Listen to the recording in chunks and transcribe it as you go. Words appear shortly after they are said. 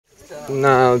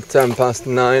now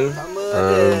 9:10.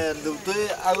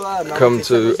 Come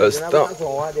to a stop,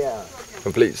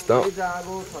 complete stop.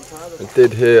 I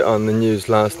did hear on the news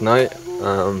last night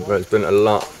there's been a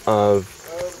lot of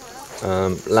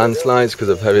landslides because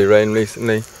of heavy rain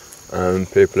recently.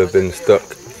 People have been stuck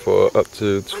for up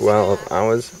to 12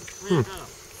 hours.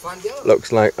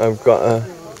 Looks like I've got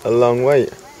a long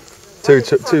wait.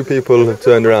 Two people have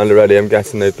turned around already. I'm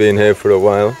guessing they've been here for a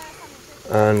while.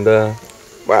 And,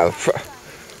 well,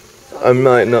 I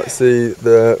might not see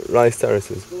the rice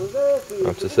terraces. I'll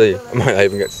have to see. I might not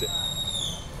even get to see.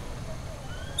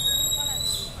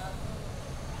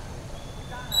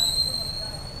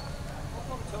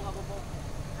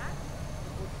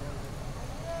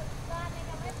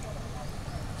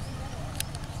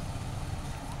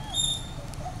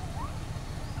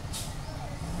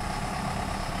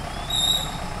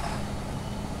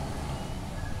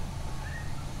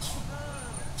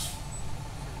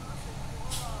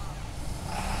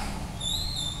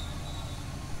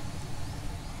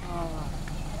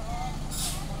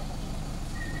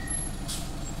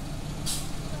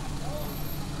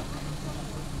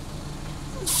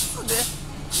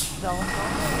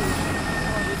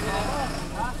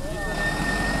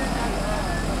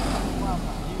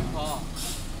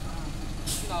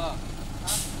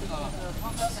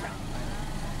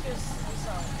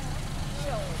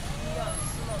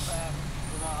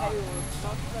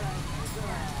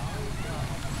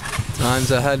 Time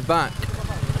to head back.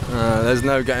 There's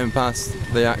no getting past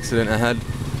the accident ahead.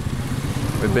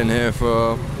 We've been here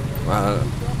for, well,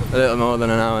 a little more than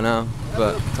an hour now,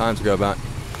 but time to go back.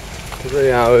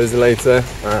 3 hours later,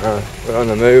 we're on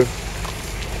the move.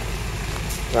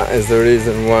 That is the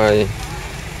reason why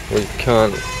we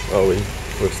can't, well,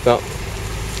 we've stopped.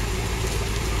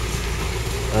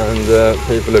 And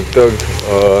people have dug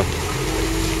or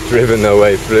driven their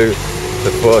way through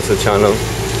the Forza channel.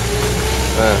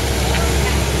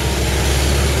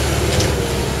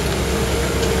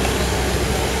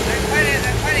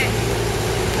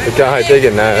 The guy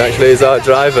digging now actually is our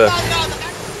driver.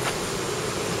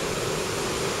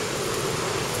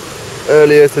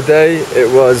 Earlier today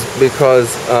it was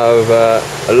because of a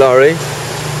lorry.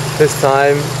 This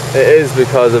time it is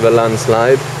because of a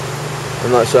landslide.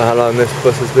 I'm not sure how long this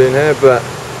bus has been here, but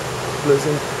it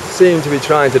doesn't seem to be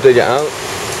trying to dig it out.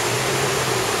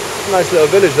 Nice little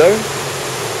village though.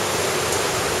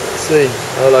 Let's see,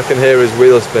 all I can hear is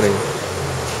wheels spinning.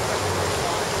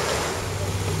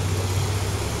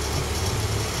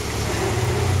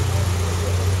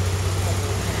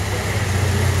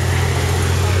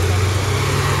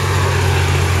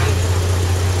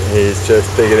 He's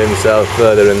just digging himself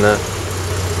further in there.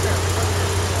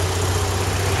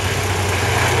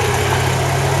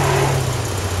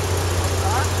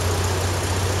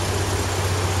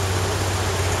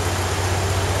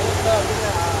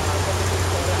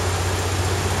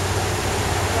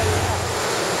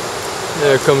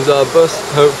 Here comes our bus,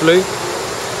 hopefully.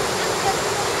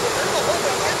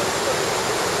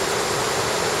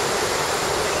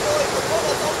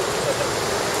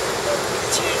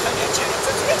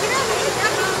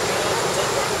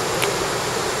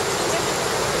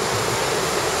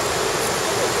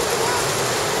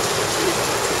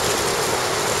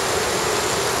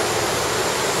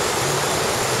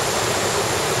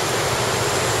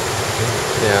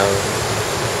 Yeah.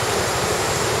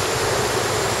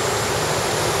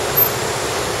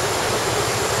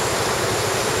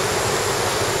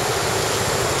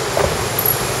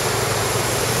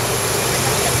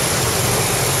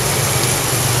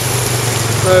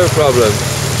 No problem.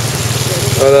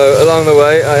 Although along the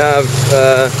way I have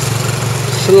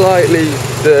slightly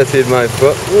dirtied my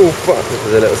foot. Oh fuck, this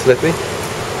is a little slippy.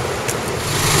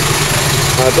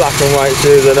 My black and white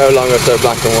shoes are no longer so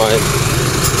black and white.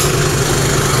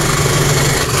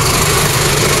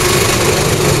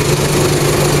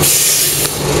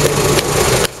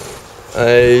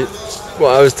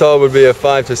 What I was told would be a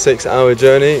 5 to 6 hour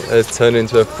journey has turned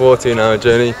into a 14-hour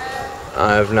journey.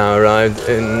 I have now arrived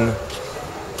in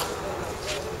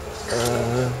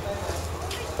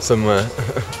somewhere.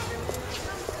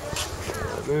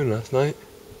 Moon last night.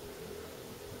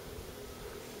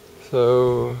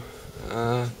 So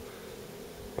well,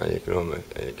 you can almost,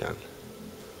 yeah, you can.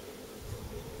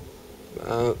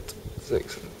 About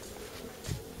 6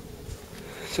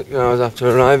 hours after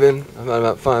arriving, I've had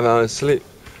about 5 hours sleep.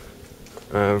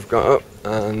 I've got up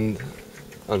and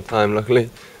on time, luckily.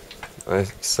 I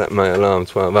set my alarm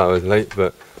 12 hours late,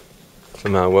 but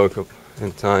somehow woke up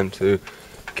in time to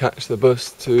catch the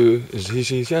bus to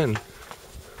Yuangyang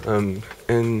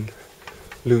in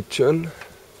Luchun.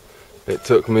 It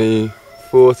took me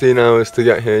 14 hours to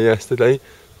get here yesterday,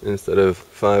 instead of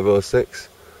 5 or 6.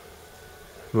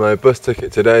 My bus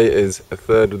ticket today is a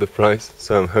third of the price,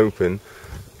 so I'm hoping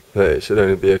that it should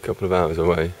only be a couple of hours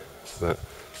away. But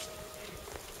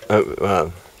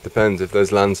well, depends if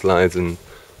there's landslides and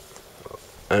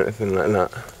anything like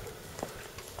that.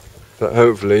 But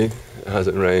hopefully it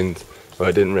hasn't rained, or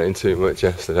it didn't rain too much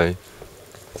yesterday.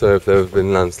 So if there have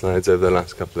been landslides over the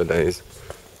last couple of days,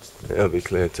 it'll be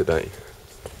clear today.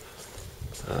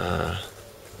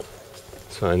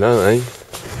 So I know, eh?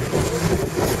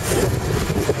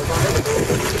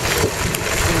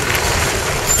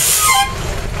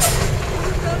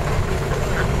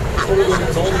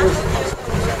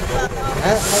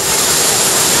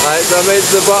 Right, so I made it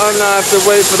to the bottom, now I have to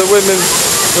wait for the women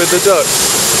with the ducks.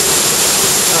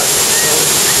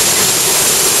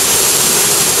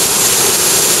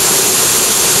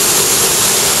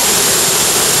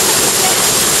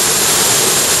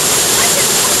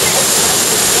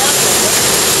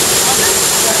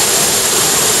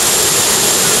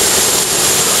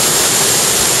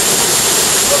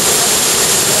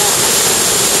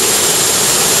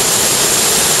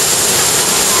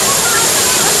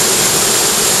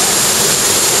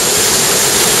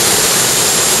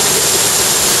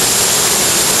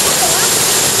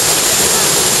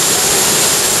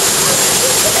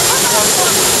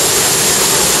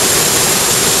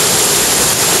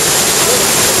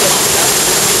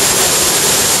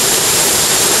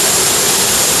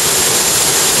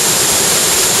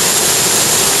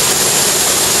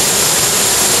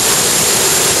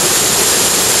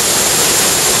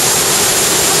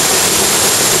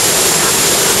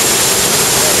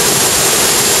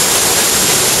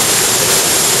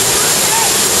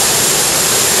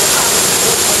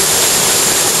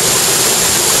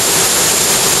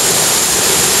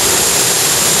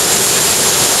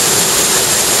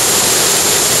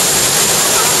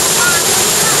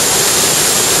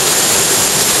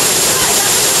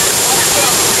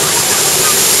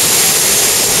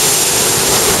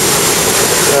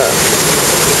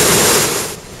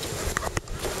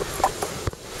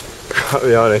 Gotta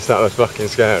be honest, that was fucking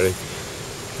scary.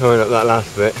 Coming up that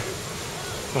last bit.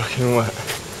 Fucking wet.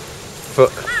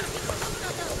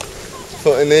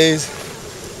 Foot and knees.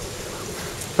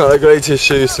 Not the greatest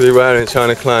shoes to be wearing trying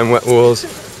to climb wet walls.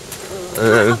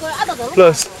 And then,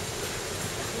 plus,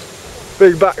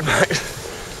 big backpacks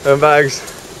and bags.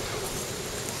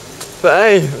 But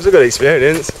hey, it was a good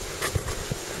experience.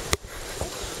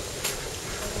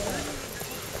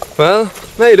 Well,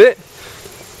 made it.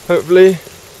 Hopefully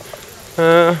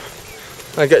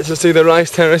I get to see the rice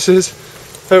terraces.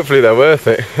 Hopefully they're worth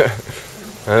it.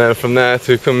 And then from there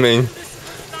to Kunming,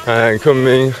 and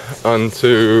Kunming on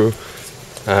to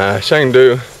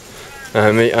Chengdu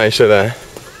and meet Aisha there.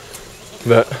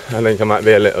 But I think I might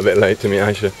be a little bit late to meet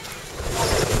Aisha.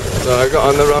 So I got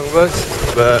on the wrong bus,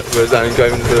 but was then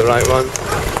going to the right one.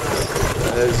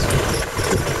 There's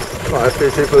quite a few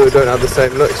people who don't have the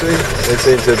same luxury. They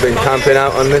seem to have been camping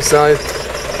out on this side.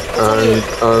 And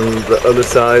on the other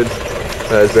side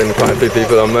there's been quite a few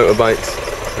people on motorbikes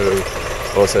who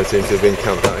also seem to have been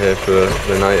camped out here for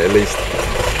the night at least.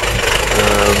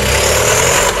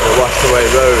 The washed away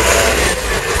road,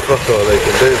 fuck all they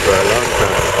can do for a long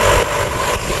time.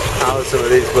 How some of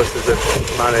these buses have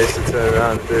managed to turn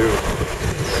around and do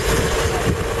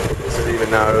this is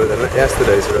even narrower than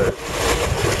yesterday's road.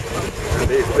 And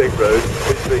these big roads,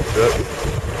 these big trucks,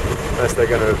 unless they're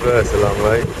going to reverse a long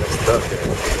way, they're stuck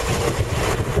here.